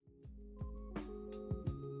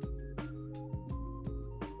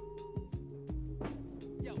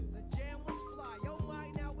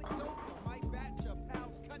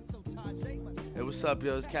what's up,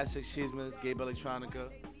 yo? It's Cat Six Cheeseman, it's Gabe Electronica.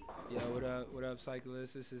 Yo, what up,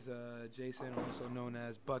 cyclists? This is Jason, also known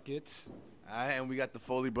as Buckets. Alright, and we got the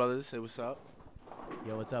Foley brothers. Say what's up.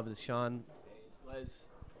 Yo, what's up? It's Sean.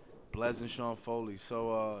 Blez and Sean Foley.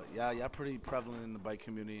 So, y'all pretty prevalent in the bike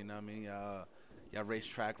community, you know what I mean? Y'all race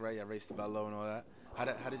track, right? Y'all race the velo and all that. How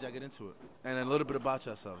did y'all get into it? And a little bit about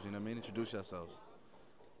yourselves, you know what I mean? Introduce yourselves.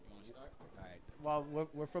 You want to start? All right. Well,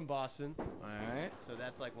 we're from Boston. Alright. So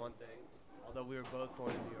that's like one thing. Although we were both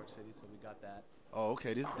born in New York City, so we got that. Oh,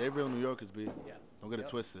 okay. They're real New Yorkers, B. Yeah. Don't get it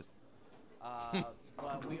twisted.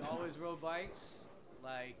 But we always rode bikes.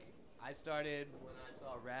 Like, I started when I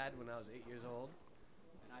saw Rad when I was 8 years old.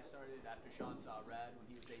 And I started after Sean saw Rad when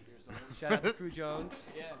he was 8 years old. Shout out to Crew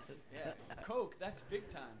Jones. Yeah. Coke, that's big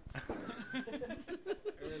time.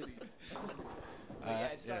 Early. But yeah,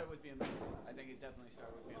 it started with BMX. I think it definitely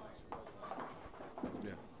started with BMX for both of us.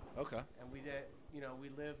 Yeah. Okay. And we did, we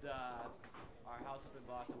lived, our house up in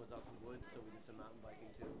Boston was out some woods, so we did some mountain biking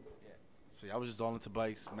too. Yeah. So y'all was just all into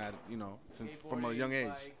bikes, mad, since from a young age.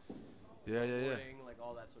 Bikes, Yeah. like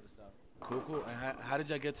all that sort of stuff. Cool. And how did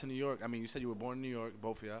y'all get to New York? I mean, you said you were born in New York,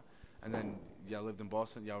 both of y'all, and then y'all lived in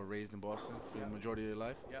Boston. Y'all were raised in Boston for the majority of your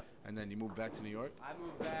life. Yep. And then you moved back to New York. I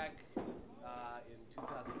moved back in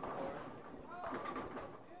 2004 to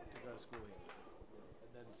go to school here, and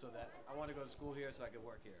then so that I want to go to school here so I could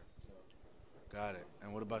work here. So. Got it.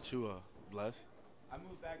 And what about you, Bless? I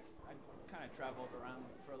moved back. I kind of traveled around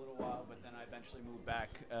for a little while, but then I eventually moved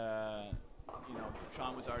back.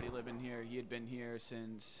 Sean was already living here. He had been here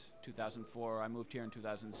since 2004. I moved here in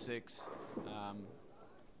 2006.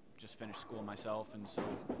 Just finished school myself, and so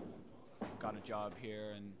got a job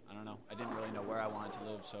here. And I don't know. I didn't really know where I wanted to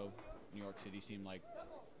live, so New York City seemed like a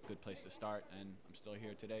good place to start. And I'm still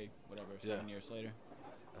here today. 7 years later.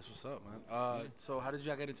 That's what's up, man. So how did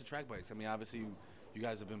y'all get into track bikes? I mean, obviously you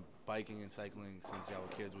guys have been biking and cycling since y'all were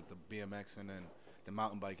kids with the BMX and then the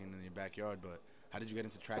mountain biking in your backyard, but how did you get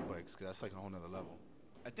into track bikes? Because that's like a whole nother level.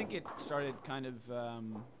 I think it started kind of,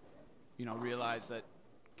 realized that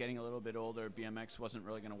getting a little bit older, BMX wasn't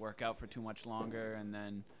really going to work out for too much longer, and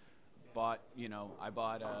then I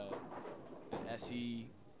bought an SE,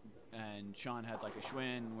 and Sean had like a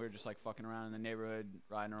Schwinn. We were just like fucking around in the neighborhood,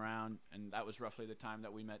 riding around, and that was roughly the time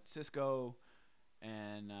that we met Cisco,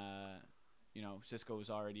 and Cisco was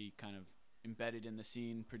already kind of embedded in the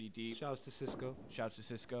scene pretty deep. Shouts to Cisco. Shouts to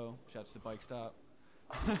Cisco. Shouts to Bike Stop.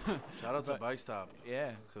 Shout out to Bike Stop.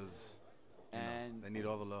 Yeah. Because and they need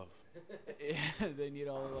all the love. Yeah, they need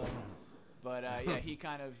all the love. But he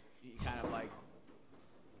kind of like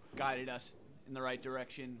guided us in the right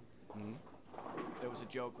direction. Mm-hmm. There was a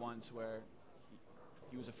joke once where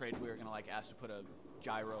he was afraid we were gonna like ask to put a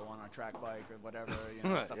gyro on our track bike or whatever,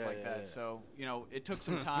 stuff like that. Yeah. So it took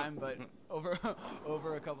some time, but over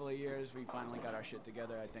a couple of years, we finally got our shit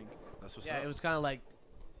together. I think. That's what's yeah, up. it was kind of like,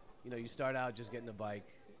 you start out just getting a bike,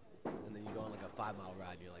 and then you go on like a 5-mile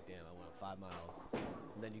ride. You're like, damn, I went 5 miles.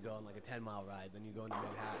 And then you go on like a 10-mile ride. Then you go into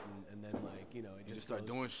Manhattan, and then it just start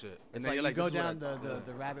doing shit. And then you go down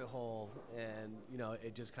the rabbit hole, and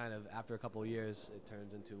it just kind of after a couple of years, it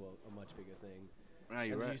turns into a much bigger thing. Right,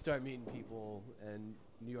 you're right. You start meeting people, and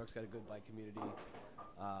New York's got a good bike community.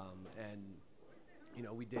 And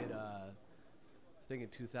we did. I think in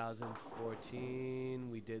 2014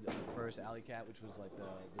 we did our first Alley Cat, which was like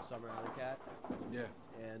the summer Alley Cat. Yeah.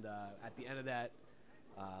 And at the end of that,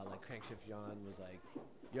 like Crankshift John was like,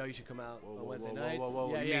 "Yo, you should come out on Wednesday nights." Whoa.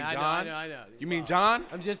 Yeah, You mean I John? know, I know. You mean John?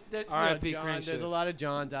 I'm just R.I.P. John. There's a lot of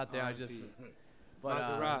Johns out there. R.I.P. But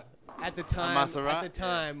Maserati. at the Maserati?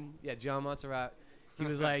 time, John Montserrat. He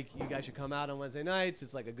was like, "You guys should come out on Wednesday nights.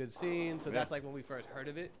 It's like a good scene." So that's like when we first heard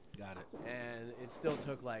of it. Got it. And it still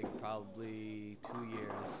took like probably 2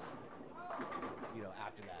 years,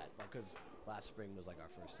 after that, because last spring was like our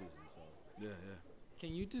first season. So Yeah.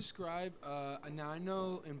 Can you describe? Now I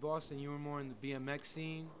know in Boston you were more in the BMX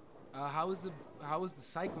scene. How was the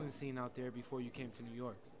cycling scene out there before you came to New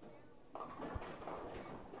York?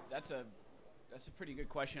 That's a pretty good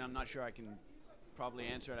question. I'm not sure I can probably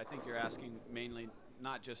answer it. I think you're asking mainly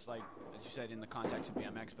not just like, as you said, in the context of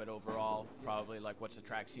BMX, but overall, probably like what's the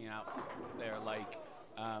track scene out there like.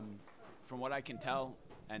 From what I can tell,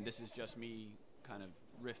 and this is just me kind of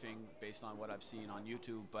riffing based on what I've seen on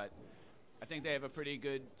YouTube, but I think they have a pretty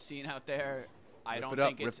good scene out there. I don't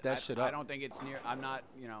think it's near. I'm not,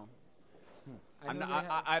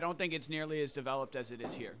 I don't think it's nearly as developed as it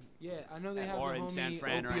is here. Yeah, I know they have or the in homie San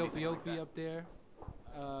Fran or anything like that. up there.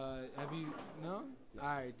 Have you? No. All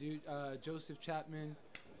right, dude. Joseph Chapman.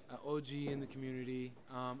 an OG in the community.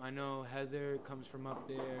 I know Heather comes from up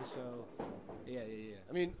there, so yeah.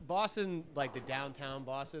 I mean, Boston, like the downtown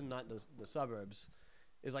Boston, not the suburbs,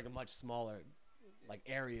 is like a much smaller like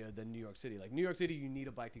area than New York City. Like New York City, you need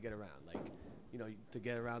a bike to get around. Like, you know, to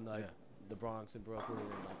get around like the Bronx and Brooklyn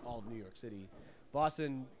and like all of New York City.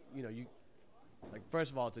 Boston, you know, you like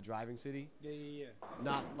first of all, it's a driving city. Yeah.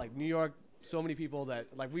 Not like New York. So many people that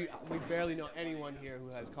like we barely know anyone here who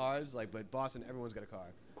has cars. Like, but Boston, everyone's got a car.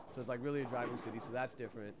 So it's like really a driving city. So that's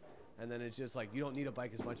different. And then it's just like you don't need a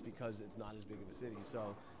bike as much because it's not as big of a city.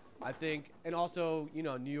 So I think, and also, you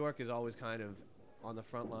know, New York is always kind of on the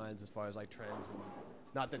front lines as far as like trends, and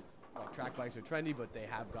not that like track bikes are trendy, but they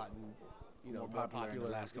have gotten, you know, more popular in the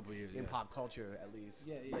last couple of years in pop culture at least.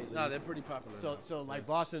 Yeah. lately. No, they're pretty popular. So like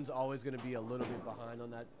Boston's always going to be a little bit behind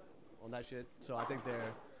on that shit. So I think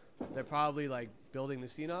they're probably like building the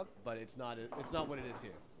scene up, but it's not what it is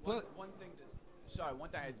here. One thing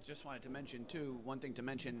I just wanted to mention too. One thing to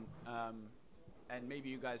mention, and maybe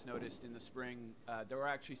you guys noticed in the spring, there were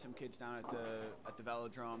actually some kids down at the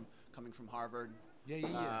velodrome coming from Harvard.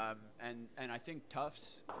 Yeah. And I think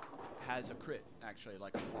Tufts has a crit, actually,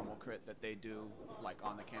 like a formal crit that they do like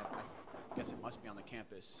on the campus. I guess it must be on the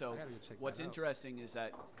campus. So what's interesting is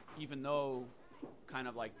that even though kind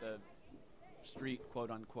of like the street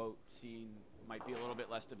quote unquote scene might be a little bit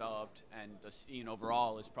less developed and the scene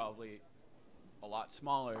overall is probably a lot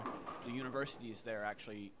smaller, the universities there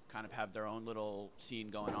actually kind of have their own little scene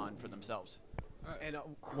going on for themselves. And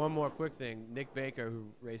one more quick thing, Nick Baker, who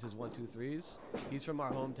races 123s, he's from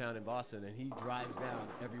our hometown in Boston, and he drives down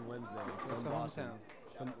every Wednesday What's from the Boston,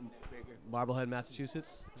 hometown? from Marblehead,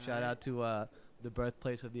 Massachusetts. Shout out to the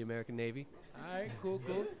birthplace of the American Navy. All right, cool.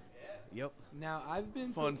 Yep. Now I've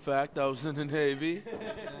been Fun fact, I was in the Navy.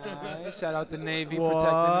 Nice. Shout out the Navy What?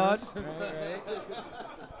 protecting us.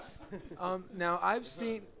 Right. Now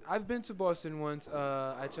I've been to Boston once.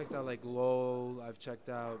 I checked out like Lowell. I've checked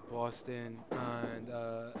out Boston, and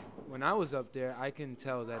when I was up there, I can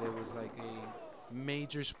tell that it was like a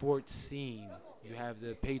major sports scene. You have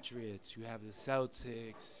the Patriots, you have the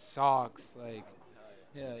Celtics, Sox, like,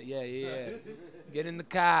 yeah. Get in the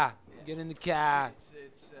car.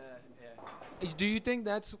 Do you think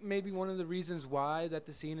that's maybe one of the reasons why that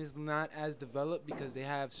the scene is not as developed, because they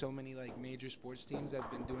have so many like major sports teams that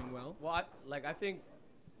have been doing well? Well, I think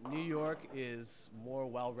New York is more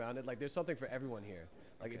well-rounded. Like, there's something for everyone here.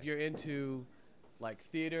 Like, if you're into like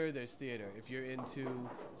theater, there's theater. If you're into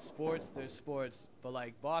sports, there's sports. But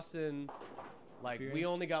like Boston, like we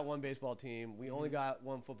only got one baseball team. We only got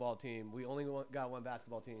one football team. We only got one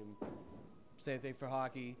basketball team. Same thing for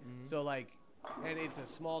hockey. So like, and it's a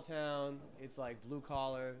small town. It's like blue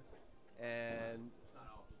collar, and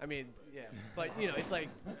I mean, yeah. But you know, it's like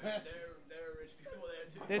there are rich people there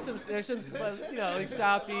too. there's some, well, you know, like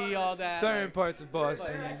Southie, all that. Certain like, parts of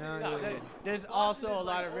Boston, there's also a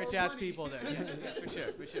lot of rich ass people there.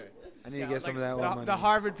 Yeah, for sure. I need to get some of that old money. The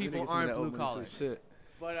Harvard people aren't blue collar. Shit.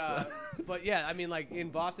 But yeah, I mean, like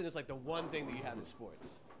in Boston, it's like the one thing that you have is sports.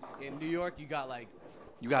 In New York, you got like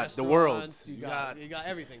You got the world. restaurants, You got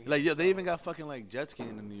everything. Like, yo, they even got fucking like jet skiing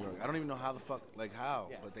in New York. I don't even know how the fuck, like how,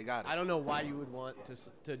 Yeah. but they got it. I don't know why you would want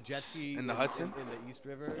to jet ski In the Hudson? in the East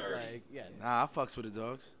River. Like, yeah, Nah, I fucks with the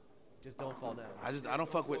dogs. just don't fall down. I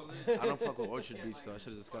don't fuck with Orchard Beach though. That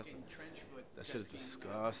shit is disgusting. That shit is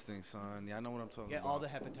disgusting, son. Yeah, I know what I'm talking Get about. all the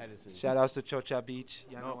hepatitis. Shout outs to Chocha Beach.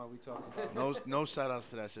 Y'all No. know what we talking about. No shout outs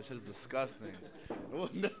to that shit. Shit is disgusting.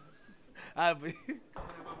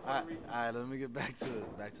 Alright, let me get back to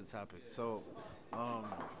the topic. So,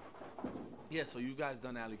 yeah, so you guys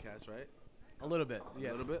done Alley Cats, right? A little bit, yeah.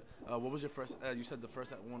 A little bit. What was your first? You said the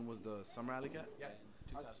first one was the Summer Alley Cat. Yeah.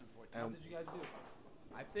 2014. And What did you guys do?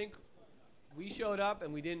 I think we showed up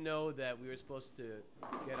and we didn't know that we were supposed to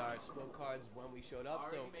get our smoke cards when we showed up.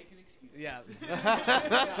 So making excuses. yeah.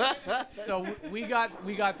 So we got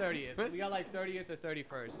 30th. We got like 30th or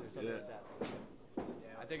 31st or something Yeah. like that.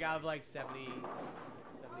 I think out of like 70 people.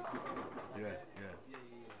 yeah.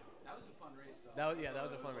 That was a fun race, though. That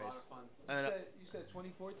was a fun race. A lot of fun. And You said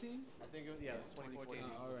 2014? I think it was 2014.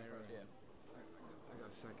 All right. Yeah. I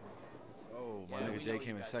got second. oh, my Yeah, nigga we Jay know came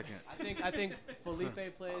you in guys. second. I think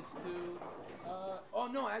Felipe plays too. Oh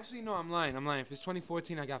no, actually no, I'm lying. If it's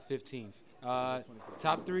 2014, I got 15th.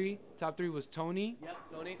 Top three was Tony, Yep,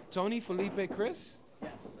 Tony. Felipe, Chris,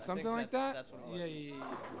 Yes. I something think like that. That's what it was. Yeah.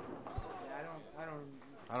 I don't.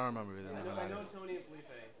 I don't remember either. I know Tony and Felipe.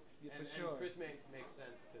 Yeah, and, for sure. And Chris makes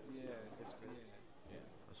sense because Yeah. it's Chris.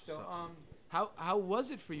 So how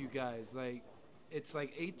was it for you guys? Like, it's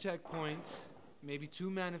like 8 checkpoints, maybe 2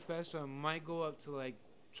 manifests, so it might go up to like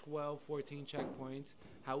 12, 14 checkpoints.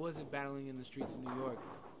 How was it battling in the streets of New York?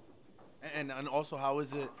 And also, how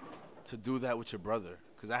is it to do that with your brother?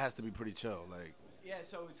 Because that has to be pretty chill. Like, Yeah,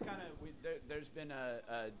 so it's kind of there's been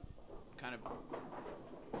a kind of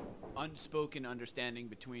unspoken understanding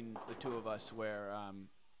between the two of us where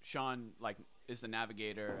Sean like is the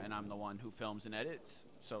navigator and I'm the one who films and edits.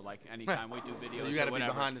 So like anytime we do videos, so you got to or be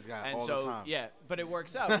whatever, behind this guy and all so the time. yeah, but it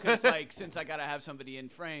works out because like since I gotta have somebody in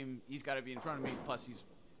frame, he's got to be in front of me. Plus he's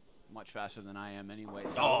much faster than I am anyway,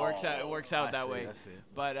 so it works out. It works out that way. I see.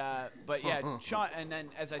 But yeah, Sean. And then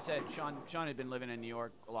as I said, Sean had been living in New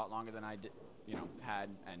York a lot longer than I did, had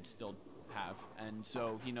and still have, and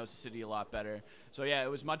so he knows the city a lot better. So yeah, it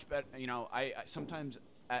was much better. I sometimes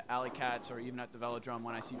at Alley Cats or even at the Velodrome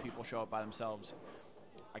when I see people show up by themselves,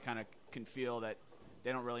 I kind of can feel that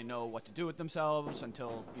they don't really know what to do with themselves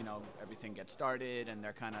until everything gets started, and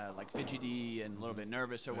they're kind of like fidgety and a little bit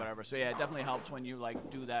nervous or whatever. So yeah, it definitely helps when you like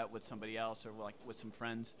do that with somebody else or like with some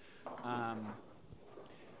friends.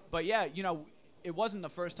 But yeah, it wasn't the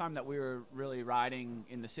first time that we were really riding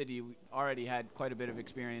in the city. We already had quite a bit of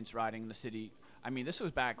experience riding in the city. I mean, this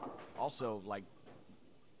was back also like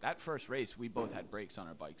that first race, we both had brakes on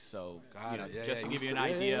our bikes. So, just to give you an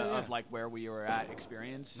idea of like where we were at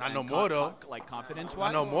experience. Not no more though. Like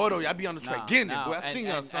confidence-wise. Not no more though. Y'all be on the track getting it, boy. I seen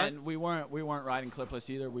y'all, son. And we weren't riding clipless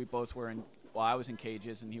either. We both were in. Well, I was in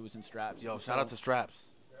cages and he was in straps. Yo, shout out to straps.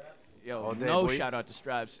 Yo, day, no boy. shout out to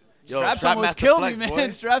straps. Yo, Straps Strap almost Master killed Flex, me, man. boy.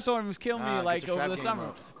 Straps almost killed me Get like your over the strap game summer.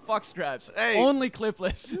 up. Fuck straps. Hey. Only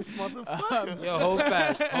clipless. This motherfucker. Yo, hold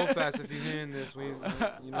fast if you're hearing this.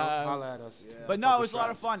 Holla at us. Yeah, But no, fuck it was with a lot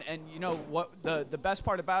of straps. fun, and what the best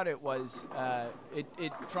part about it was,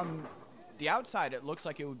 it from the outside it looks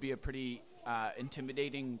like it would be a pretty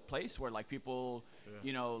intimidating place where like people,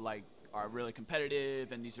 like are really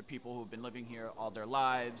competitive, and these are people who've been living here all their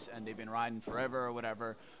lives and they've been riding forever or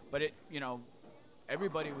whatever. But it,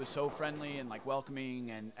 everybody was so friendly and like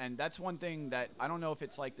welcoming, and that's one thing that I don't know if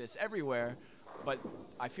it's like this everywhere, but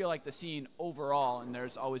I feel like the scene overall, and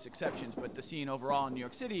there's always exceptions, but the scene overall in New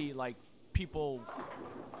York City, like people,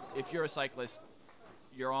 if you're a cyclist,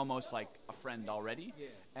 you're almost like a friend already. Yeah.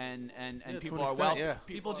 And to people an are extent, well. yeah.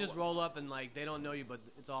 People just roll up and like they don't know you, but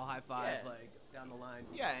it's all high fives Yeah. like down the line.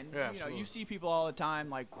 Yeah, and Yeah, you absolutely. see people all the time,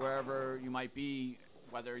 like wherever you might be,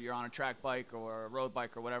 whether you're on a track bike or a road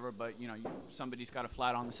bike or whatever, but somebody's got a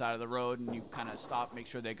flat on the side of the road and you kind of stop, make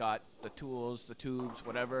sure they got the tools, the tubes,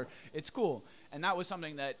 whatever. It's cool. And that was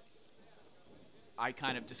something that I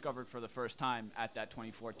kind of discovered for the first time at that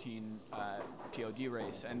 2014 TOD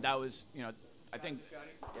race. And that was, I think,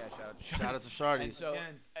 Shout out to Shardy. And so,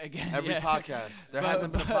 again, Every podcast. There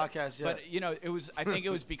hasn't been a podcast yet. But, it was, I think it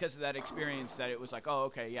was because of that experience that it was like, oh,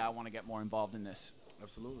 okay, yeah, I want to get more involved in this.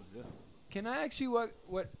 Absolutely, yeah. Can I ask you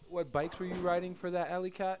what bikes were you riding for that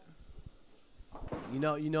Alley Cat? You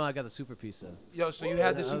know, I got the super pizza. Yo, so you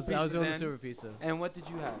had the I Super was Pizza doing the then? super pizza. And what did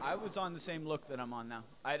you have? I was on the same look that I'm on now.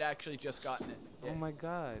 I'd actually just gotten it. Oh my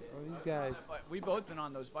God! Oh, these guys. But we both been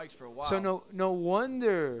on those bikes for a while. So no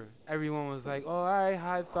wonder everyone was like, "Oh, all right,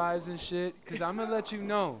 high fives and shit." Because I'm gonna let you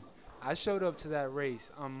know, I showed up to that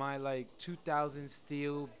race on my like 2000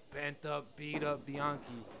 steel bent up, beat up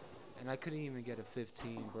Bianchi, and I couldn't even get a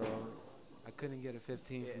 15, bro. I couldn't get a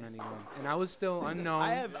 15 from anyone, and I was still unknown.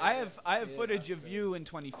 I have footage of you in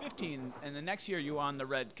 2015, and the next year you were on the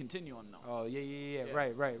red continuum though. Oh yeah.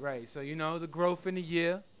 Right. So the growth in the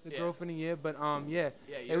year, But Yeah,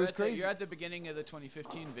 it was crazy. You're at the beginning of the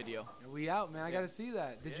 2015 video. We out, man. I gotta see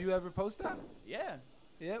that. Did you ever post that? Yeah,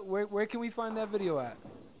 Yeah. Where can we find that video at?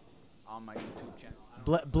 on my YouTube channel.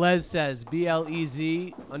 Blez says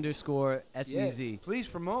BLEZ_SEZ Yeah, please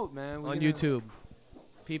promote, man. on YouTube.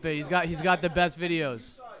 Peep it. He's got the best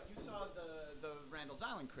videos. You saw the Randall's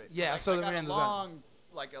Island crit. Yeah, I saw the Randall's Island.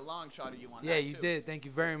 Like a long shot of you on Yeah, that you too. did. Thank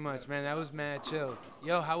you very much, man. That was mad chill.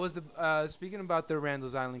 Yo, how was the speaking about the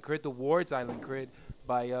Randall's Island crit, the Ward's Island crit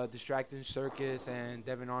by Distracting Circus and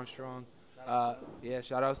Devin Armstrong. Yeah,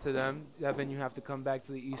 shout outs to them. Devin, you have to come back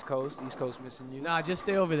to the East Coast. East Coast missing you. Nah, just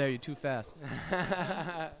stay over there. You're too fast.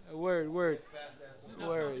 Word.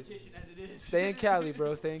 Competition as it is. Stay in Cali,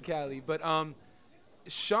 bro. Stay in Cali. But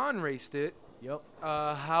Sean raced it. Yep.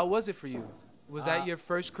 How was it for you? Was that your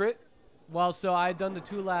first crit? Well, so I had done the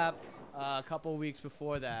 2-lap a couple weeks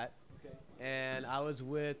before that, and I was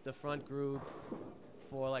with the front group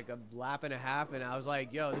for like a lap and a half, and I was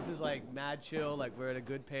like, "Yo, this is like mad chill. Like we're at a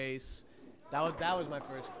good pace." That was my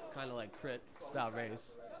first kind of like crit style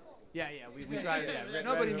race. Yeah, we tried it. Yeah,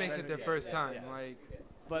 Nobody makes it their first time. yeah. Like,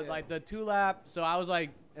 But like the 2-lap, so I was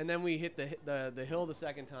like, and then we hit the hill the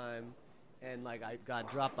second time, and like I got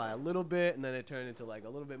dropped by a little bit, and then it turned into like a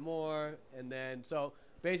little bit more, and then so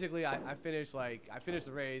basically I finished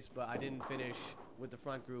the race, but I didn't finish with the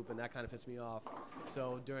front group, and that kind of pissed me off.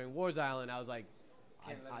 So during Wars Island, I was like,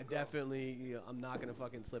 I definitely, I'm not gonna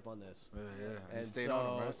fucking slip on this. Yeah. And stayed so,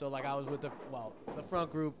 on him, right? so like I was with the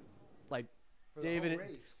front group, like For the David. whole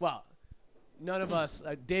race. Well, none of us,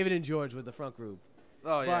 David and George with the front group.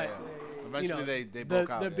 Oh, yeah. But, Eventually, they the broke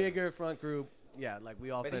out. the yeah. bigger front group, yeah, like we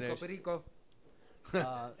all Perico, finished. Perico.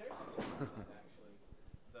 Uh,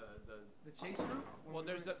 The chase group? Well,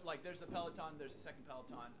 there's the peloton. There's the second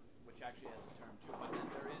peloton, which actually has a term too. But then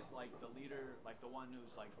there is like the leader, like the one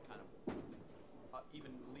who's like kind of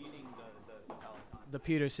even leading the peloton. the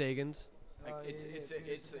Peter Sagans. Like Oh, it's yeah, yeah, it's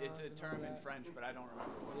Peter a Sagan, term all in that. French, but I don't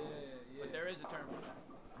remember what it is. Yeah. But there is a term for that.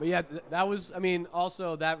 But yeah, that was. I mean,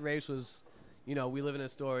 also that race was, we live in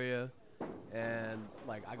Astoria, and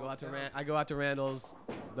like I go out to Randall's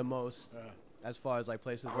the most as far as like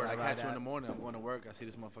places Word, that I I ride catch you in at. the morning. I'm going to work. I see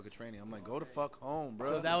this motherfucker training. I'm like, go the fuck home, bro.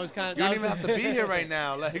 So that was kind of. You don't even have to be here right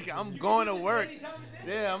now. Like, I'm going to work.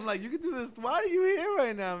 Yeah, I'm like, you can do this. Why are you here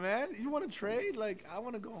right now, man? You want to trade? Like, I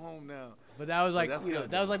want to go home now. But that was like, that's that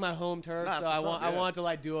good, was like my home turf. Nah, so that's I what's up, I yeah. wanted to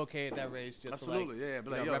like do okay at that race, just Absolutely, to, like, yeah.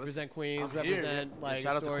 But like, yo, represent Queens, I'm here, represent yeah. like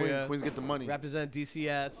Shout out to Astoria, Queens. Queens get the money. represent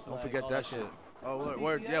DCS. Don't like, forget all that shit. Oh,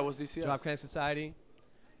 word. Yeah, what's DCS? Drop Crank Society.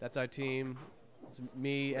 That's our team. It's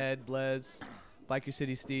me, Ed, Blez, Biker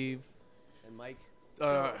City Steve, and Mike.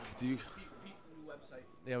 Do you? New website.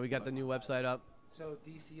 Yeah, we got the new website up. So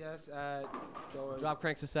DCS at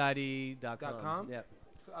DropCranksociety.com. Yep.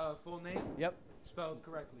 full name Yep. spelled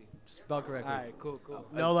correctly. Spelled correctly. All right, cool.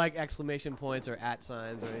 No like exclamation points or at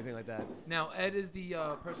signs or anything like that. Now Ed is the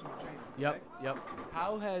personal trainer. Yep. Correct? Yep.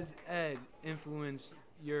 How has Ed influenced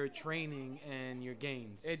your training and your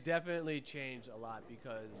gains? It definitely changed a lot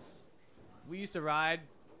because we used to ride,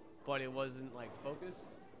 but it wasn't like focused.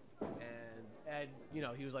 And Ed,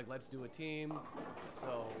 he was like, let's do a team.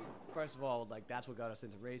 So first of all, like that's what got us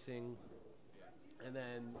into racing. And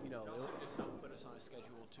then, It also just helped put us on a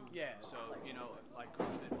schedule too. Yeah. So like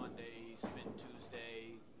CrossFit Monday, Spin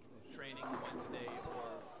Tuesday, training Wednesday,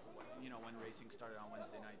 or when racing started on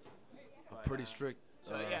Wednesday nights. But, Pretty strict.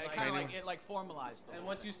 So yeah, it kind of like it like formalized. and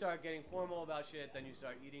once you start getting formal about shit, then you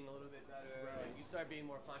start eating a little bit better. Like, you start being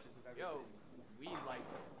more conscious of everything. we like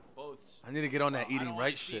both. I need to get on that I eating don't wanna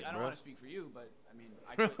right speak- shit, I don't bro. want to speak for you, but I mean,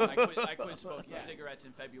 I quit smoking cigarettes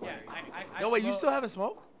in February. Yo, wait, you still haven't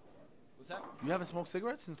smoked? What's that? You haven't smoked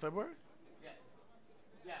cigarettes since February?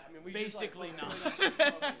 Yeah, I mean, we Basically not. All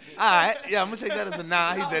right. Yeah, I'm gonna take that as a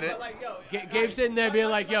nah. He did it. Gabe's sitting there being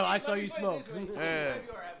like, yo, I saw you smoke. Since Yeah.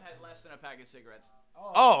 February, I've had less than a pack of cigarettes.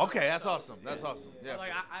 Oh, okay. That's awesome. That's awesome. Yeah.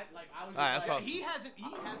 Like I was. All right, that's awesome. He hasn't.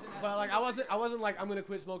 Had But a like single I wasn't like I'm gonna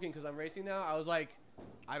quit smoking because I'm racing now. I was like,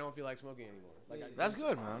 I don't feel like smoking anymore. Like That's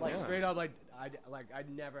good, man. Like Yeah. straight up, like I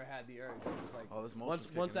never had the urge. It was just like Oh, this once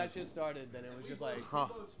motion's once kicking that in. shit started, then it was just like Huh.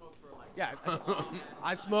 yeah.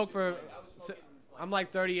 I smoked for. I'm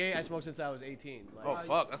like 38. I smoked since I was 18. Like, Oh,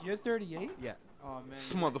 fuck. That's You're 38? yeah. Oh man.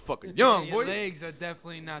 this motherfucker young, Your boy. legs are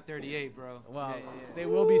definitely not 38, bro. Well, Yeah. they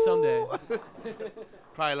will be someday.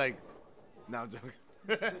 Probably like. Nah, I'm joking.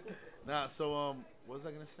 Nah. So what was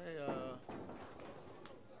I gonna say?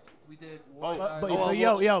 We did. But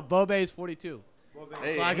yo, Bobe is 42.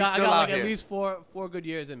 Hey, So I he's got still like out at here. least four good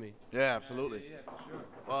years in me. Yeah, absolutely. Yeah, for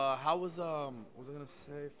sure. How was what was I gonna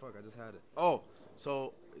say? Fuck, I just had it. Oh,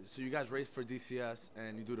 so you guys race for DCS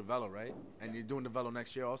and you do the velo, right? And you're doing the velo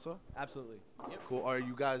next year also? Absolutely. Cool. Are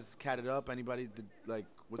you guys catted up? Anybody did, like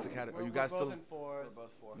what's the cat? Are you guys both still in fours. We're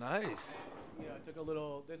both four. nice? It took a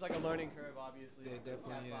little. There's like a learning curve, obviously. There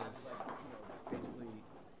definitely Cat five is. like, basically,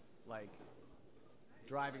 like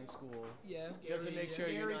driving school. Yeah. Just to make sure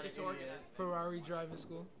you're Very not an disorganized. idiot. Ferrari driving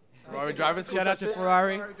school. Ferrari driving school. Shout out type to shit?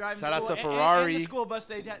 Ferrari. Driving Shout out school, to and Ferrari. the school bus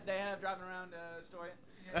they have driving around Astoria.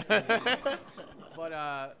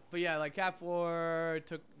 But yeah, like Cat 4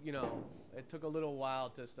 took, it took a little while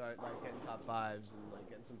to start like getting top fives and like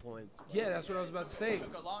getting some points. Yeah, that's what I was about to say.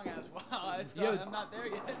 Took a long ass while. Yo. I'm not there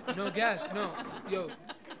yet. No gas, no. Yo,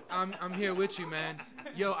 I'm here with you, man.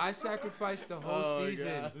 Yo, I sacrificed the whole Oh, my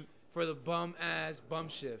season God. for the bum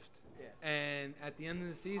shift. And at the end of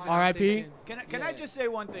the season, R.I.P.? Can I just say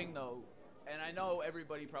one thing though? And I know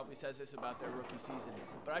everybody probably says this about their rookie season,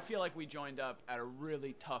 but I feel like we joined up at a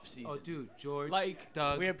really tough season. Oh, dude, George, Like,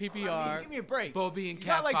 Doug, We have PPR. give me a break. Bobby and You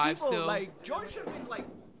got Cat like 5 people still. like George should have been like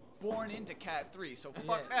born into Cat 3, so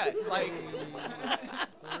fuck Yeah. that. Like,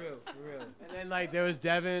 For real. And then like there was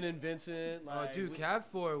Devin and Vincent. Oh, Like, dude, Cat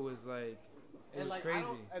 4 was like, it and, was like, crazy.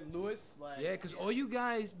 And Lewis, like Yeah, because all you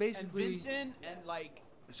guys and basically. Vincent and like,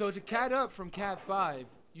 So to cat up from Cat 5,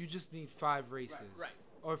 you just need 5 races. right.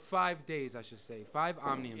 Or 5 days, I should say. 5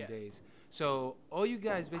 Omnium Yeah. days. So all you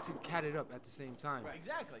guys basically catted up at the same time. Right.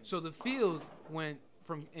 Exactly. So the field went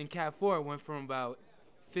from in Cat 4 went from about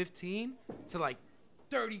 15 to like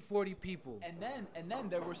 30, 40 people. And then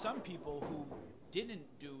there were some people who didn't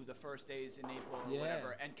do the first days in April or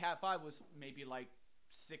whatever, and Cat 5 was maybe like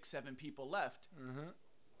 6, 7 people left,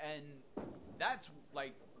 and that's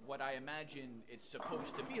like what I imagine it's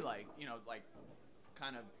supposed to be like, you know, like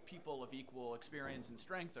kind of people of equal experience and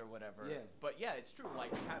strength or whatever. Yeah. But yeah, it's true.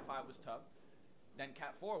 Like Cat 5 was tough, then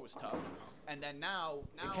Cat 4 was tough, and then now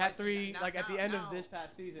And Cat 3, like at the end now, of this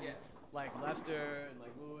past season, Yeah. like Lester and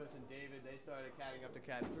like Lewis and David, they started catting up to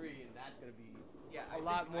Cat 3, and that's gonna be yeah, a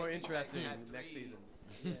lot more interesting next season.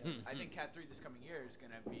 Yeah, I think Cat 3 this coming year is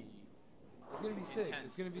gonna be. It's gonna be sick. Intense.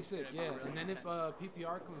 It's gonna be sick. It's gonna be Yeah. really And then if intense.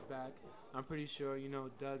 PPR comes back, I'm pretty sure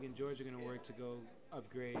Doug and George are gonna work to go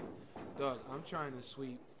upgrade. Doug, I'm trying to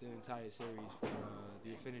sweep the entire series for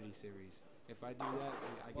the Affinity series. If I do that,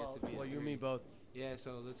 I get to be. Well, at you and 3. me both. Yeah.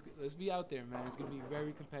 So let's be out there, man. It's gonna be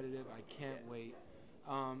very competitive. I can't wait.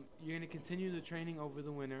 You're gonna continue the training over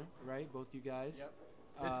the winter, right? Both you guys.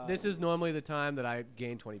 Yep. This is normally the time that I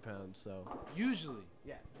gain 20 pounds. So Usually.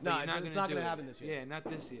 yeah, But no, you're it's not do gonna it. happen this year. Yeah, not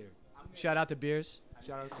this year. Shout out to Beers.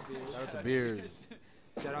 Shout out to Beers. Shout out to Beers.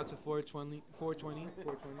 Shout out to 420.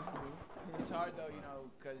 It's hard though,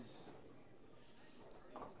 because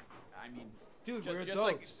I mean, Dude, just, we're just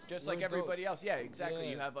like adults. just We're like everybody adults. else. Yeah, exactly.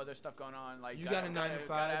 Yeah. You have other stuff going on. Like You got a 9 to 5,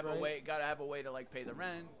 gotta have right? a way to like pay the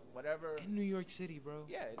rent, whatever. In New York City, bro.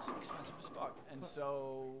 Yeah, it's expensive as fuck. And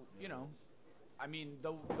so, I mean,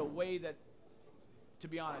 the way that, to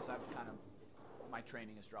be honest, my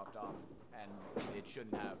training has dropped off, and it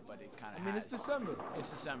shouldn't have, but it kind of I mean, has. it's December. It's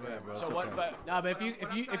December. Yeah, bro, so it's what? okay. But No, but what I'm trying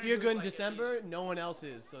if to you're do good is, in like, at December, least- no one else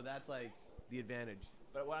is. So that's like the advantage.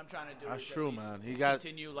 But what I'm trying to do That's is true, at least man. He got-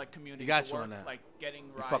 continue like community he got you work, on that. like getting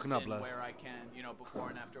You're rides fucking up, in Les. where I can, before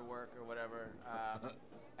and after work or whatever.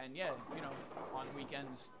 And yeah, on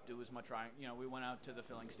weekends do as much riding. We went out to the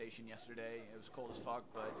filling station yesterday. It was cold as fuck,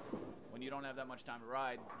 but when you don't have that much time to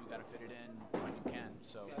ride, you got to fit it in when you can.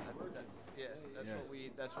 So that's what we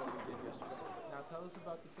did yesterday. Now tell us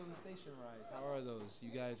about the filling station rides. How are those? You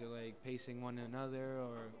guys are like pacing one another,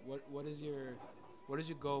 or what is your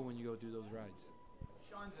goal when you go do those rides?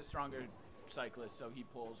 Sean's a stronger cyclist, so he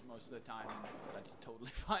pulls most of the time, and that's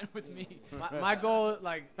totally fine with me. My goal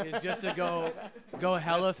is just to go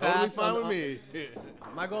hella Totally fast. fine on- with me.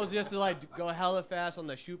 My goal is just to go hella fast on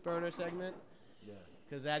the shoot burner segment. Yeah.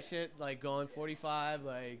 Cause that shit going 45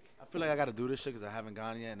 I feel like I gotta do this shit because I haven't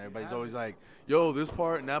gone yet, and everybody's always like, "Yo, this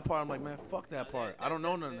part and that part." I'm like, "Man, fuck that part. I don't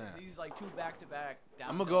know none of that." These like 2 back-to-back.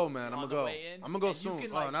 I'm gonna go, man. I'm on gonna the go. way in, I'm gonna go and you soon.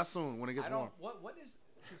 can, Oh, like, not soon. When it gets I warm. don't. What is?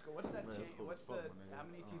 Cisco, what's that? Man, chain, it's cool what's as fuck, the? my nigga. How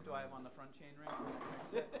many teeth do I have on the front chain ring?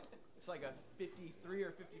 It's like a 53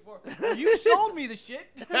 or 54. You sold me the shit.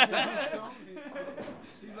 She's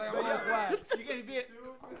like, I'm all black. You can be. You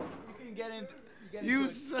can get in. You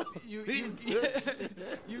into- so you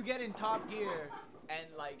you get in top gear and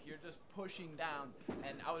like you're just pushing down,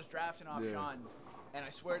 and I was drafting off Yeah. Sean, and I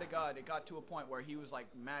swear to God it got to a point where he was like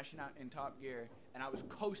mashing out in top gear and I was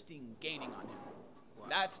coasting gaining on him.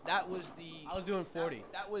 That was the I was doing 40.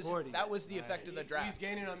 that was 40. that was the effect of the draft. He's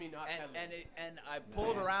gaining on me, not and I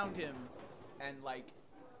pulled around him and like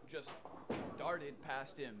just darted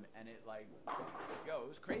past him, and it like it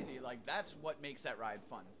was crazy. Like that's what makes that ride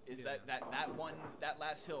fun is that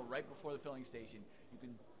last hill right before the filling station, you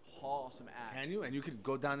can haul some ass. Can you? And you could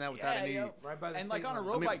go down that without any. Right by the And like state on a line.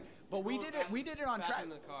 road I mean- bike, but we did it on faster track. than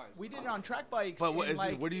the cars. We did it on track bikes. But what in, is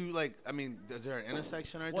like, it? What do you like? I mean, is there an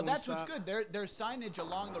intersection or anything? well, we that's what's stop? good. There's signage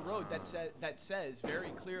along the road that says very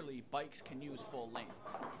clearly bikes can use full lane.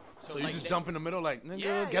 So you like, just they- jump in the middle, like, nigga,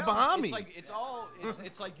 Yeah, get behind me. It's like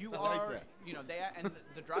it's like you I like are, that. and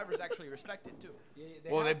the drivers actually respect it too. Yeah,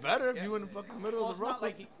 Well, they have to. better if Yeah. you in the fucking middle Well, of it's the road. not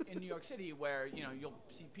like in New York City where you'll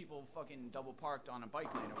see people fucking double parked on a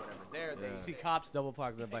bike lane or whatever. There, Yeah. You see cops double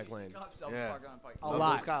parked in the you bike see lane. cops double Yeah. parked on a bike A Love lane.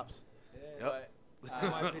 lot. those cops. Yeah. Yep. But,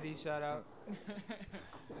 NYPD shout out.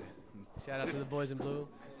 Shout out to the boys in blue.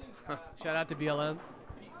 Shout out to BLM.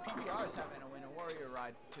 PBR is having a Winter Warrior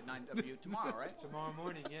ride to 9W tomorrow, right? Tomorrow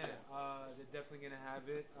morning, yeah. They're definitely gonna have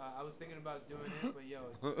it. I was thinking about doing it, but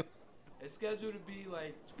yo, it's scheduled to be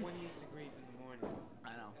like 28 degrees in the morning I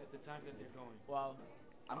know. at the time that they're going. Well,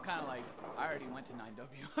 I'm kind of like, I already went to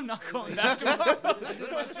 9W. I'm not going back tomorrow. I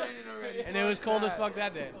did my training already. And it was cold as fuck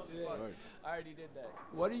that day. Yeah. Right. I already did that.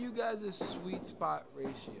 What are you guys' sweet spot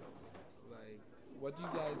ratio? Like, what do you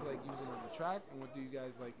guys like using on the track, and what do you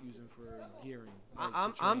guys like using for gearing? Like, to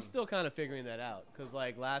I'm train? still kind of figuring that out because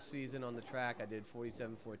like last season on the track I did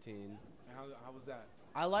 47:14. How was that?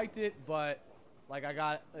 I liked it, but like I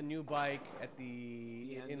got a new bike at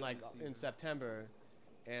The end of the in season. September,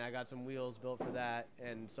 and I got some wheels built for that,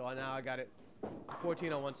 and so now I got it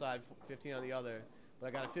 14 on one side, 15 on the other, but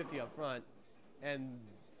I got a 50 up front, and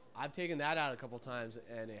I've taken that out a couple times,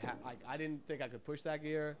 and I didn't think I could push that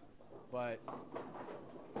gear, but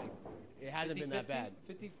it hasn't been that bad.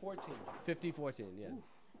 50-14. 50-14, yeah.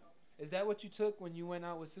 Is that what you took when you went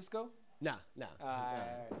out with Cisco? No.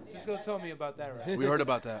 Cisco told me about that, right? We heard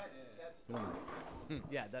about that.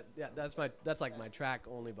 Yeah, that's like my track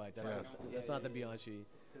only bike. That's not the Bianchi.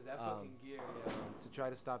 Because that fucking gear, to try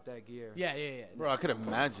to stop that gear. Yeah. Bro, I could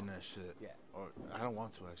imagine that shit. Yeah. Or I don't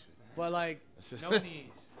want to actually. But like It's just No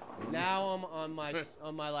knees. now I'm on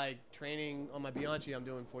my like training on my Bianchi. I'm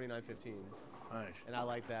doing 49-15, Nice. and I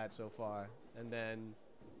like that so far. And then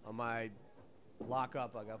on my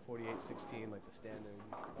lockup, I got 48-16, like the standard.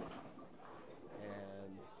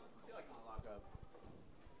 And I feel like on lockup,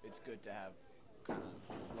 it's good to have kind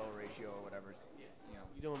of low ratio or whatever. You know,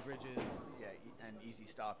 you doing bridges? yeah, and easy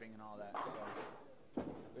stopping and all that. So,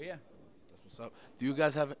 but yeah. That's what's up. Do you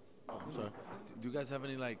guys have? I'm sorry. Do you guys have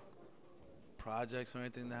any like projects or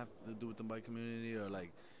anything that have to do with the bike community or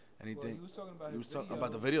like Well, anything? he was talking about You his was talking videos.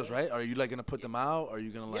 about the videos, right? Are you like gonna put them out? Or are you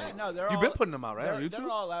gonna like? Yeah, no, they're You've all, been putting them out, right? On They're YouTube.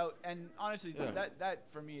 all out, and honestly, Yeah. that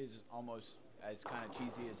for me is almost as kind of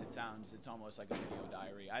cheesy as it sounds. It's almost like a video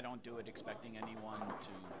diary. I don't do it expecting anyone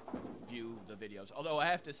to view the videos. Although I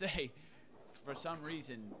have to say, for some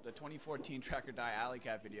reason, the 2014 Tracker Die Alley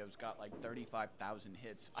Cat videos got like 35,000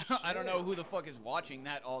 hits. I don't know who the fuck is watching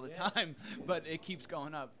that all the time, but it keeps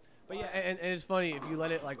going up. But yeah, And it's funny, if you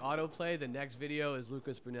let it like autoplay, the next video is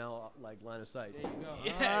Lucas Brunel like line of sight. There you go.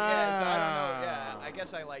 yeah. So I don't know. Yeah, I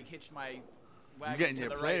guess I like hitched my wagon getting to your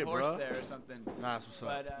the play, right horse bro. there or something. Nah, that's what's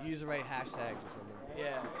up. But Use the right hashtags or something.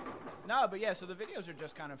 yeah, no, but yeah. So the videos are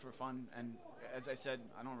just kind of for fun, and as I said,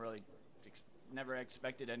 I don't really never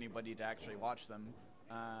expected anybody to actually watch them.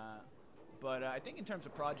 But I think in terms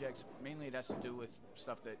of projects, mainly it has to do with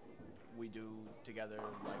stuff that we do together.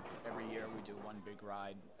 Like every year, we do one big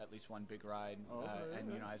ride, at least one big ride,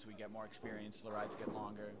 and you know, as we get more experience, the rides get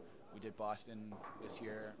longer. We did Boston this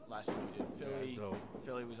year. Last year we did Philly. dope.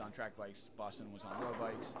 Philly was on track bikes. Boston was on road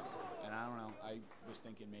bikes. And I don't know. I was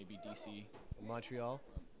thinking maybe DC. Montreal.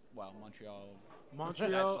 Well, Montreal. Montreal,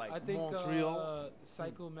 That's like I think Montreal.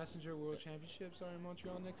 Cycle Messenger World Championships are in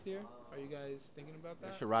Montreal next year. Are you guys thinking about You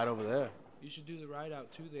that? should ride over there. You should do the ride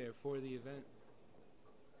out to there for the event.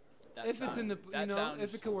 That If it's in the, that if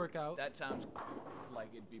sounds- it could work out. That sounds like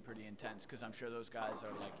it'd be pretty intense because I'm sure those guys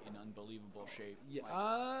are like in unbelievable shape. Yeah,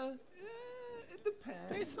 Like- it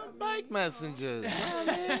depends. Pay some bike messengers.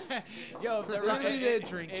 Yo, if they're, They're riding, there if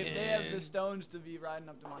they have the drinking. stones to be riding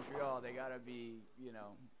up to Montreal, they gotta be, you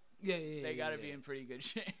know, Yeah. they gotta be in pretty good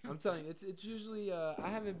shape. I'm telling you, it's usually. I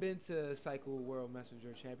haven't been to Cycle World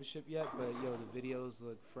Messenger Championship yet, but yo, the videos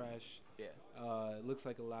look fresh. Yeah. It looks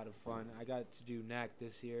like a lot of fun. I got to do NAC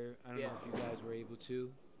this year. I don't know if you guys were able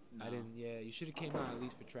to. No. I didn't. Yeah, you should have came out at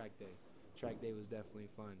least for track day. Track day was definitely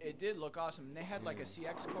fun. It did look awesome. They had like a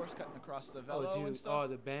CX course cutting across the Velo Oh, dude. and stuff. Oh,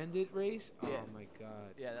 the Bandit race. Yeah. Oh my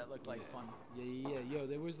God. Yeah, that looked like fun. Yeah. Yo,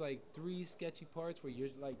 there was like 3 sketchy parts where you're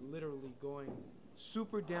like literally going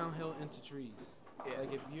super downhill into trees. Yeah.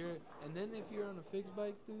 Like if you're, and then if you're on a fixed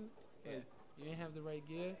bike, dude, Yeah. like, you ain't have the right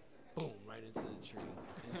gear, boom, right into the tree.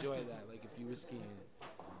 Enjoy that, like if you were skiing.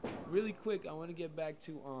 Really quick, I want to get back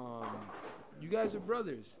to you guys are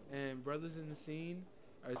brothers, and brothers in the scene.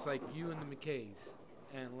 It's like you and the McKays.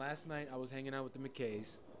 And last night I was hanging out with the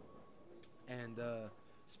McKays, and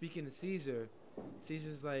speaking to Caesar,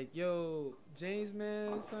 Caesar's like, yo, James,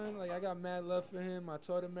 man, son, like, I got mad love for him. I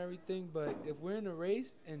taught him everything, but if we're in a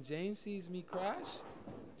race and James sees me crash,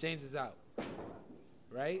 James is out,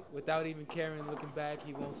 right? Without even caring, looking back,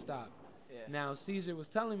 he won't stop. Yeah. Now, Caesar was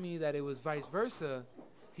telling me that it was vice versa.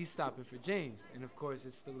 He's stopping for James. And, of course,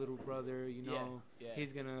 it's the little brother, you know. Yeah.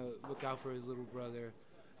 He's going to look out for his little brother.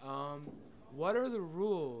 What are the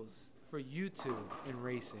rules for you two in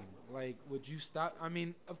racing? Like, would you stop? I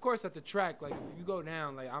mean, of course, at the track, like, if you go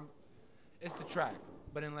down, like, it's the track.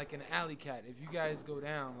 But in, like, an alley cat, if you guys go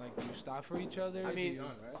down, like, do you stop for each other? I Do mean, you-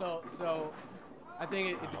 so I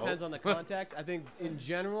think it depends on the context. I think in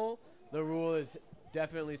general, the rule is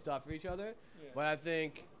definitely stop for each other. Yeah. But I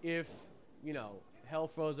think if, you know, hell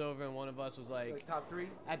froze over and one of us was like, top 3?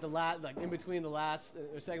 at the last, like in between the last,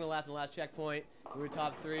 or second to last and last checkpoint, we were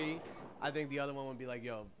top 3. I think the other one would be like,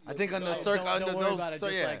 yo. I think under don't under worry those, about it, so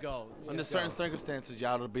just yeah, let go. under Just certain go. circumstances,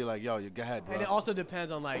 y'all would be like, yo, you go ahead, bro. And it also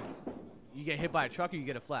depends on like, you get hit by a truck or you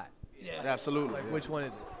get a flat. Yeah. Absolutely. Like yeah. which one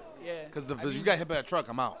is it? Yeah. Because I you mean, got hit by a truck,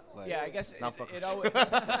 I'm out. Like, yeah, I guess not fucking it shit. always.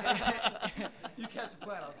 You catch a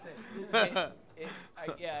flat, I'll stay.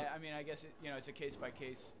 Yeah, I mean, I guess it's a case by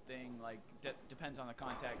case thing. Like, depends on the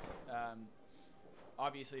context.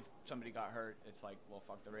 Obviously, if somebody got hurt, it's like, well,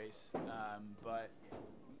 fuck the race. But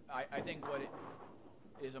I think what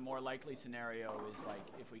is a more likely scenario is like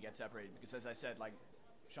if we get separated, because as I said, like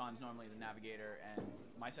Sean's normally the navigator, and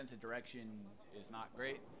my sense of direction is not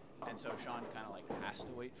great. And so Sean kind of like has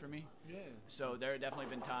to wait for me. Yeah. So there have definitely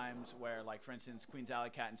been times where, like, for instance, Queen's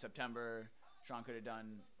Alley Cat in September, Sean could have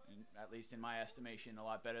done, at least in my estimation, a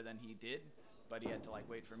lot better than he did, but he had to like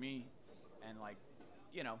wait for me, and like,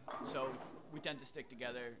 so we tend to stick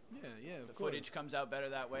together. Yeah. The footage comes out better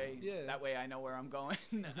that way. Yeah. That way I know where I'm going.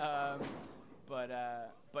 But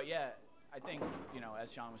yeah, I think,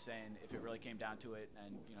 as Sean was saying, if it really came down to it,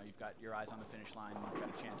 and you've got your eyes on the finish line, and you've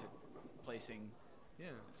got a chance at placing. Yeah.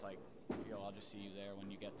 It's like, I'll just see you there when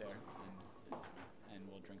you get there, and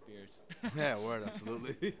we'll drink beers. Yeah, word,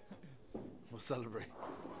 absolutely. We'll celebrate.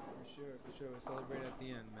 For sure. We'll celebrate at the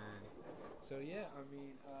end, man. So, yeah, I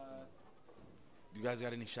mean, You guys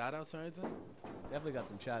got any shout outs or anything? Definitely got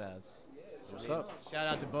some shout outs. What's up? Shout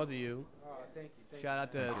out to both of you. oh, thank you. Shout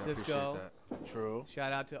out to Thank you, I Cisco. appreciate that. True.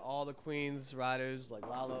 Shout out to all the Queens riders like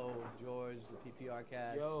Lalo, George, the PPR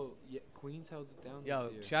cats. Yo, yeah, Queens held it down Yo,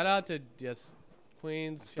 this year. shout out to just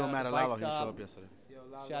Queens. Still shout mad out at to Bike Lalo. He didn't Stop. show up yesterday. Yo,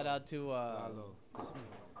 Lalo. Shout out to Lalo.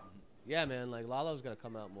 yeah, man. Like Lalo's gonna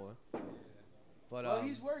come out more. But Well,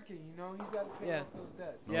 he's working, He's got to pay yeah. off those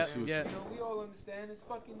debts. No yeah, excuses. yeah. We all understand it's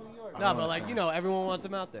fucking New York. I No, don't but like understand. everyone wants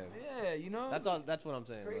him out there. Yeah, That's all. That's what I'm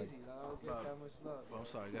saying. It's Like, crazy. Lalo gets that much love. Oh, I'm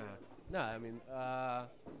sorry, go ahead. no, I mean,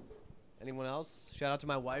 anyone else? Shout out to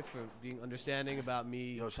my wife for being understanding about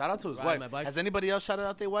me. Yo, shout out to his Riding my wife. bike. Has anybody else shouted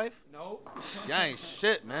out their wife? Nope. Y'all ain't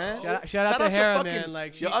shit, man. Shout out to your Hera, fucking- man.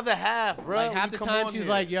 Like your other half, bro. like when half you the come time on she's here.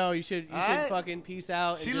 like, "Yo, you should Alright? fucking peace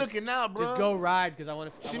out." And She just, looking out, bro. Just go ride because I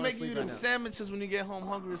want to. She making you them sandwiches when you get home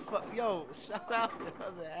hungry as fuck. Yo, shout out to the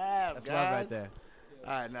other half, That's guys. love right there.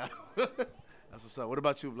 All right, now. That's what's up. What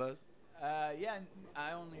about you, Bless? Yeah,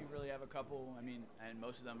 I only really have a couple. I mean, and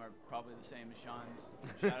most of them are probably the same as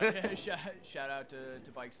Sean's. Shout out to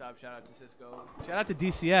Bike Stop. Shout out to Cisco. Shout out to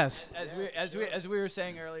DCS. As we were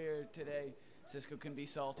saying earlier today, Cisco can be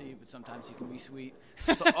salty, but sometimes he can be sweet.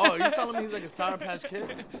 So, oh, you telling me he's like a Sour Patch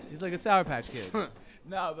Kid? He's like a Sour Patch Kid.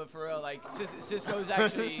 No, but for real, like Cisco's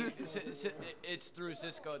actually, it's through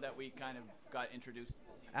Cisco that we kind of got introduced to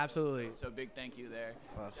the scene. Absolutely. So big thank you there.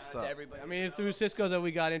 Oh, that's what's Shout out up. to everybody. I mean, it's through Cisco that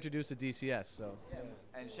we got introduced to DCS. So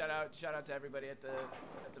And shout out to everybody at the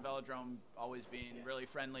velodrome, always being really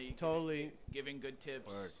friendly, totally, giving good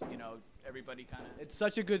tips. Word. Everybody kind of. it's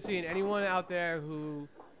such a good scene. Anyone out there who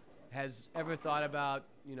has ever thought about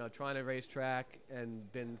trying to race track and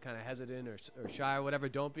been kind of hesitant or shy or whatever,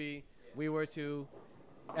 don't be. We were too.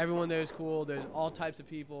 Everyone there is cool. There's all types of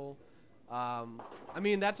people. I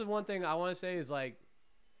mean, that's the one thing I want to say is like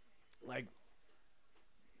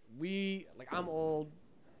I'm old,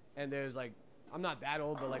 and there's like I'm not that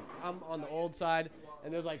old, but like I'm on the old side,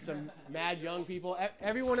 and there's like some mad young people.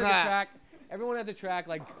 Everyone at the track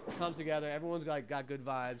like comes together. Everyone's got good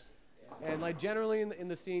vibes, and like generally in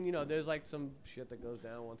the scene, there's like some shit that goes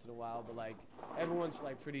down once in a while, but like everyone's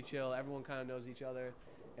like pretty chill. Everyone kind of knows each other.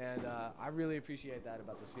 And I really appreciate that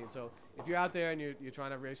about the scene. So if you're out there and you're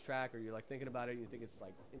trying to race track or you're like thinking about it and you think it's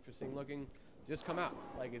like interesting looking, just come out.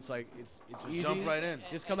 Like it's easy. Jump right in.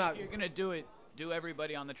 Just come out. If you're gonna do it, do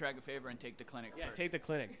everybody on the track a favor and take the clinic Yeah, first. take the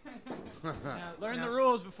clinic. Learn the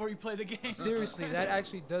rules before you play the game. Seriously, that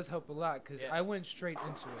actually does help a lot because Yeah. I went straight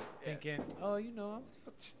into it Yeah. thinking,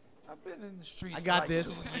 I've been in the streets I for got like this.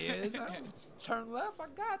 2 years. Turn left, I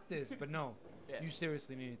got this. But no, Yeah. you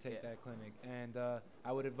seriously need to take Yeah. that clinic, and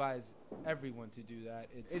I would advise everyone to do that.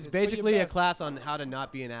 It's for basically your a best. class on how to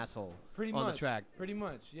not be an asshole Pretty on much the track. Pretty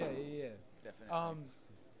much, yeah. Definitely.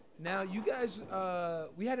 Now you guys,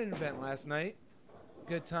 we had an event last night.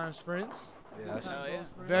 Good time sprints. Yeah, that's Hell yeah.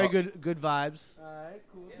 Very good vibes. All right,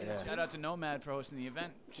 cool. Yeah. Shout out to Nomad for hosting the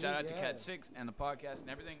event. Shout out to Yeah. Cat 6 and the podcast and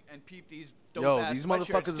everything. And peep these dope Yo, ass these sweatshirts,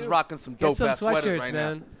 motherfuckers is too. rocking some Get dope some ass sweaters sweatshirts, right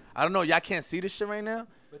man. now. I don't know, y'all can't see this shit right now,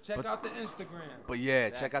 But check But- out the Instagram. but yeah,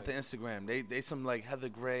 check out the Instagram. They some like heather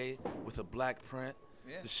gray with a black print.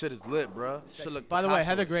 Yeah. The shit is lit, bro. Sexy. Shit look By the way, Picasso-ish.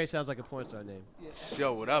 Heather Gray sounds like a porn star name.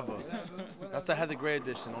 Yo, whatever. That's the Heather Gray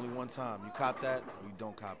edition. Only one time. You cop that or you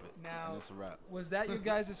don't cop it. Now- and it's a wrap. Was that you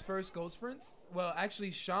guys' first gold sprints? Well, actually,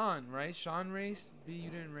 Sean, right? Sean raced. B, you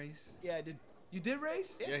didn't race. Yeah, I did. You did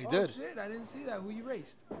race? Yeah, he Oh, did. shit, I didn't see that. Who you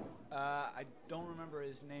raced? I don't remember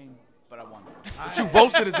his name. but I won. But you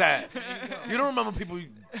roasted his ass. You don't remember people you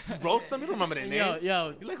roast them? You don't remember their names?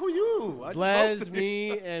 Yo, You're like, who you? I just Blaze, roasted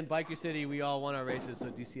me, and Biker City, we all won our races, so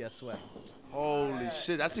DCS sweat. Holy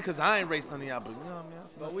shit. That's because I ain't raced none of y'all, but you know what I mean?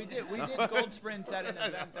 That's But we did gold sprints at an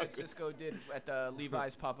event that Cisco did at the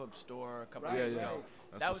Levi's pop-up store a couple years yeah. ago.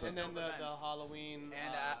 That's That what's was up. And then the Halloween.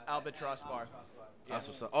 and Albatross Bar. That's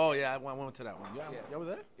what's up. Oh, yeah, I went to that one. Yeah. Y'all were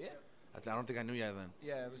there? Yeah, I don't think I knew y'all then.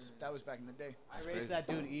 yeah. That was back in the day. I raced crazy. that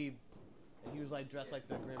dude Eve, and he was like dressed like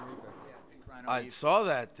the Grim Reaper. Yeah, Pink Rhino I Eve. saw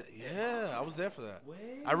that. Yeah, I was there for that.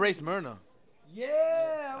 I raced Myrna.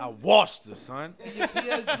 Yeah. I washed her, son.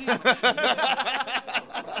 PSG. Shout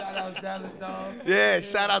out Dallas, dog. Yeah,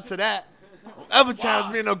 shout out to that. Don't ever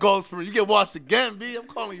challenge me in no gold sprint. You get washed again, B. I'm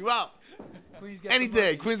calling you out. Please get Any the day.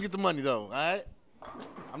 money. Queens get the money, though, all right?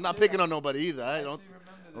 I'm not picking on nobody either, all right?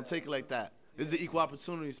 Don't take it like that. This is the equal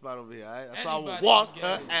opportunity spot over here, all right? That's why I will Anybody wash can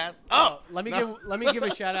her get it. ass Oh, up. let me give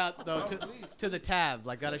a shout out though to the Tav.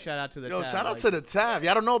 Like, got a shout out to the Yo, Tav. shout out like, to the Tab.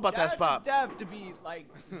 Y'all don't know about that spot. Dav to be like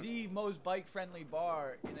the most bike-friendly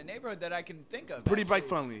bar in the neighborhood that I can think of. Pretty actually.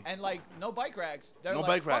 bike-friendly. And like no bike racks. They're No like,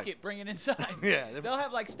 bike fuck racks. it, bring it inside. Yeah, They'll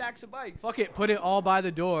have like stacks of bikes. Fuck it, put it all by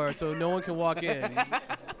the door so no one can walk in.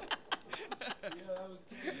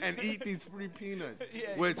 And eat these free peanuts,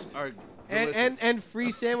 Yeah. which are delicious. and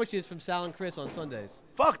free sandwiches from Sal and Chris on Sundays.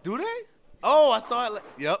 Fuck, do they? Oh, I saw it.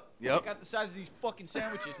 Yep. Look at the size of these fucking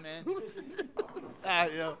sandwiches, man.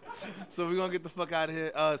 Yo. So we're going to get the fuck out of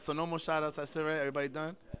here. So no more shout-outs. I said, right? Everybody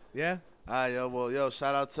done? Yeah. All right, yo. Well, yo,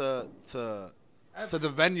 shout out to the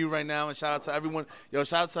venue right now, and shout out to everyone. Yo,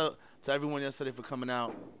 shout out to everyone yesterday for coming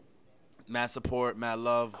out. Mad support, mad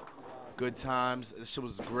love, good times. This shit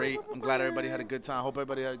was great. I'm glad everybody had a good time. Hope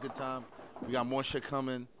everybody had a good time. We got more shit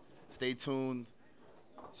coming. Stay tuned.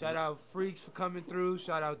 Shout out Freaks for coming through.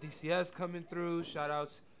 Shout out DCS coming through. Shout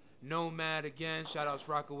outs Nomad again. Shout outs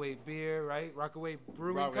Rockaway Beer, right? Rockaway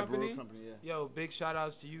Brewing Company. Yeah. Yo, big shout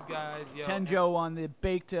outs to you guys. Yo, Tenjo on the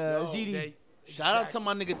baked Yo, ziti. they- Shout out to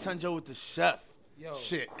my nigga Tenjo with the chef. Yo.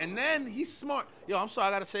 Shit. And then he's smart. Yo, I'm sorry,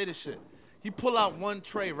 I gotta say this shit. He pull out one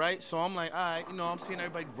tray, right? So I'm like, all right, I'm seeing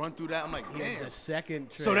everybody run through that. I'm like, damn. The second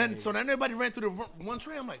tray. So then everybody ran through the one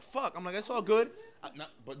tray. I'm like, fuck. I'm like, it's all good.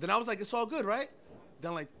 But then I was like, it's all good, right?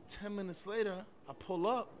 Then like 10 minutes later, I pull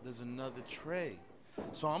up. There's another tray.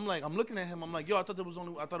 So I'm like, I'm looking at him. I'm like, yo, I thought it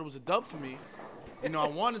was a dub for me. I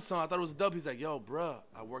wanted some. I thought it was a dub. He's like, yo, bruh,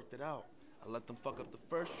 I worked it out. I let them fuck up the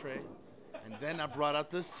first tray, and then I brought out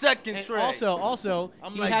the second And tray. also,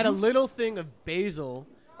 I'm he like, had a you- little thing of basil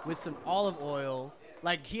with some olive oil.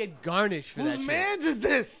 Like, he had garnish for Whose that shit. man's is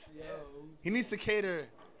this? He needs to cater.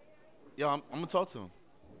 Yo, I'm gonna talk to him.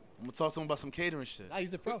 I'm gonna talk to him about some catering shit. Nah,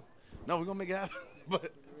 he's a pro. No, we're gonna make it happen.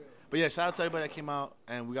 But yeah, shout out to everybody that came out,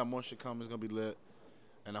 and we got more shit coming. It's gonna be lit,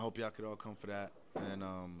 and I hope y'all could all come for that. And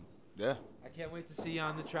yeah, I can't wait to see you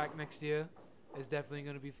on the track next year. It's definitely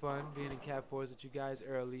going to be fun being in Cat 4s with you guys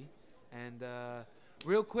early. And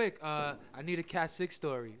real quick, I need a Cat 6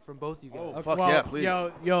 story from both you guys. Oh, fuck yeah, please.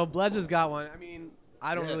 Yo, Blez has got one. I mean,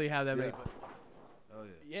 I don't Yeah, really have that yeah. many. But oh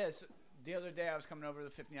yeah. Yes, the other day I was coming over the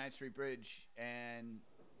 59th Street Bridge, and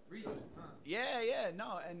Recent, huh?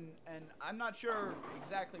 and I'm not sure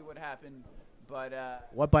exactly what happened, but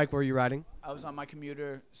what bike were you riding? I was on my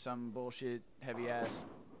commuter, some bullshit heavy ass.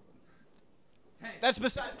 That's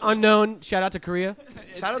besides. Unknown. Shout out to Korea.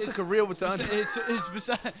 Shout out to Korea with the.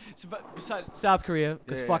 It's besides. South Korea,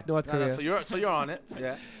 because Yeah, fuck yeah. North No, no, Korea. so you're on it.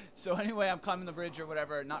 Yeah. So anyway, I'm climbing the bridge or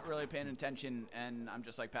whatever, not really paying attention, and I'm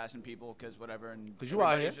just like passing people because whatever, and 'Cause you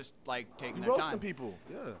out everybody's here. just like taking You their roasting time. people.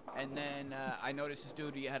 Yeah. And then I noticed this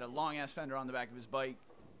dude. He had a long ass fender on the back of his bike,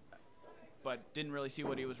 but didn't really see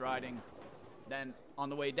what he was riding. Then on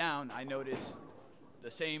the way down, I noticed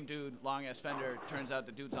the same dude, long ass fender. Turns out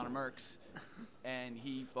the dude's on a Mercs, and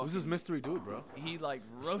he Who's this mystery dude, bro? he like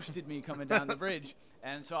roasted me coming down the bridge,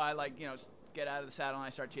 and so I like get out of the saddle and I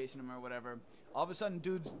start chasing him or whatever. All of a sudden,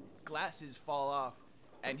 dude's glasses fall off,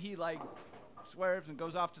 and he like swerves and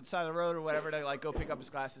goes off to the side of the road or whatever to like go pick up his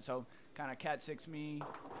glasses. So kind of cat six me.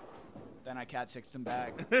 Then I cat sixed him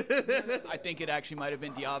back. I think it actually might have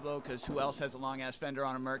been Diablo, because who else has a long ass fender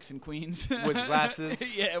on a Mercs in Queens With glasses.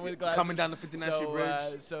 Yeah, with glasses. Coming down the 59th Street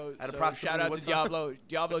Bridge. So at shout approximately out what to time? Diablo.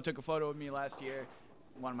 Diablo took a photo of me last year.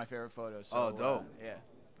 One of my favorite photos. So, Oh, dope. Yeah.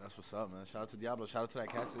 That's what's up, man. Shout out to Diablo. Shout out to that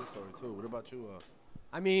Cassidy story too. What about you?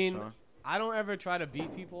 I mean, Sean? I don't ever try to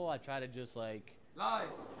beat people. I try to just like. Lies.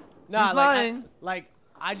 Nah, He's like, lying.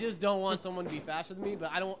 I just don't want someone to be faster than me,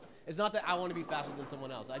 but I don't. It's not that I want to be faster than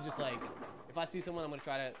someone else. I just like, if I see someone, I'm gonna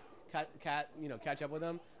try to catch up with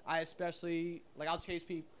them. I especially like I'll chase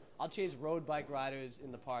road bike riders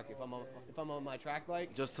in the park if I'm on my track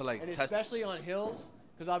bike. Just to like And test. especially on hills,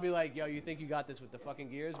 Because I'll be like, yo, you think you got this with the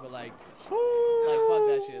fucking gears, but like fuck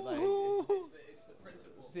that shit. Like, it's the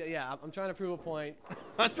principle. Yeah, I'm trying to prove a point.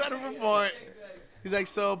 I'm trying to prove a point. He's like,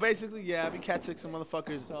 so basically, yeah, I be cat sick some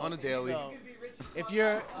motherfuckers on a daily. So, if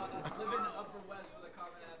you're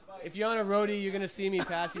on a roadie, you're gonna see me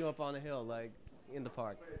pass you up on a hill, like in the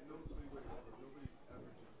park.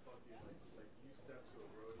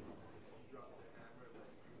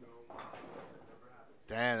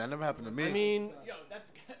 Damn, that never happened to me. I mean, Yo, that's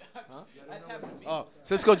happened to me. Oh,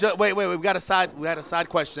 Cisco, wait, we had a side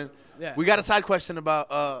question. Yeah. We got a side question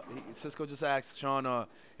about Cisco just asked Sean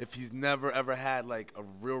if he's never ever had like a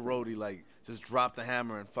real roadie like just drop the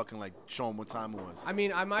hammer and fucking like show him what time it was. I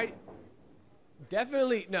mean, I might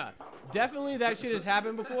definitely that shit has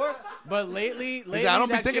happened before, but lately I don't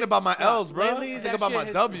be that thinking shit- about my no, L's, bro. lately I think that about shit my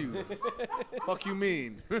has- W's. Fuck you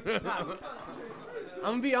mean?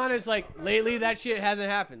 I'm gonna be honest, like lately that shit hasn't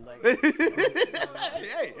happened. Like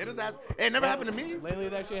Hey, it never happened to me. lately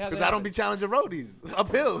that shit hasn't. Because I don't be challenging roadies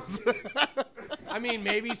up hills. I mean,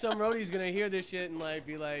 maybe some roadie's gonna hear this shit and like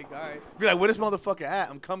be like, all right. Be like, where this motherfucker at?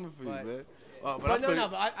 I'm coming for you, But- man. But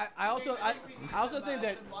I also think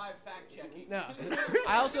that Live fact checking. no,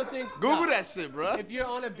 I also think Google no, that shit, bro. If you're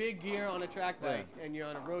on a big gear on a track bike and you're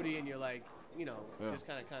on a roadie and you're like, just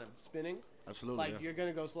kind of spinning, Absolutely. like yeah. you're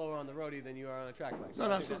gonna go slower on the roadie than you are on a track bike. So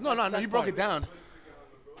No, I think no. that's You broke part it of down.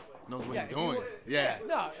 Knows what Yeah, he's if doing. you- Yeah.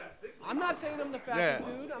 No, I'm not saying I'm the fastest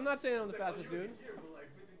Yeah. dude. I'm not saying I'm the fastest dude.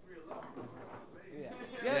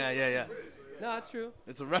 Yeah. No, that's true.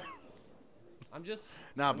 It's a rap. I'm just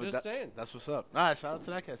But saying. that's what's up. Nah, shout out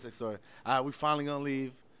to that cat sick story. All right, we finally gonna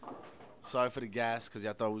leave. Sorry for the gas, because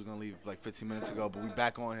y'all thought we was gonna leave like 15 minutes ago, but we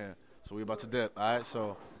back on here. So we about to dip. All right,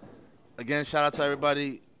 so again, shout out to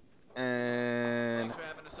everybody, and Thanks for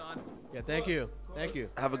having us on. Yeah, thank you. Thank you.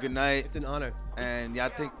 have a good night. It's an honor. And y'all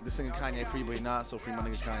think this nigga Kanye free, but he not, so free my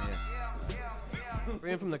nigga Kanye.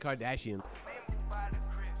 Free him from the Kardashians.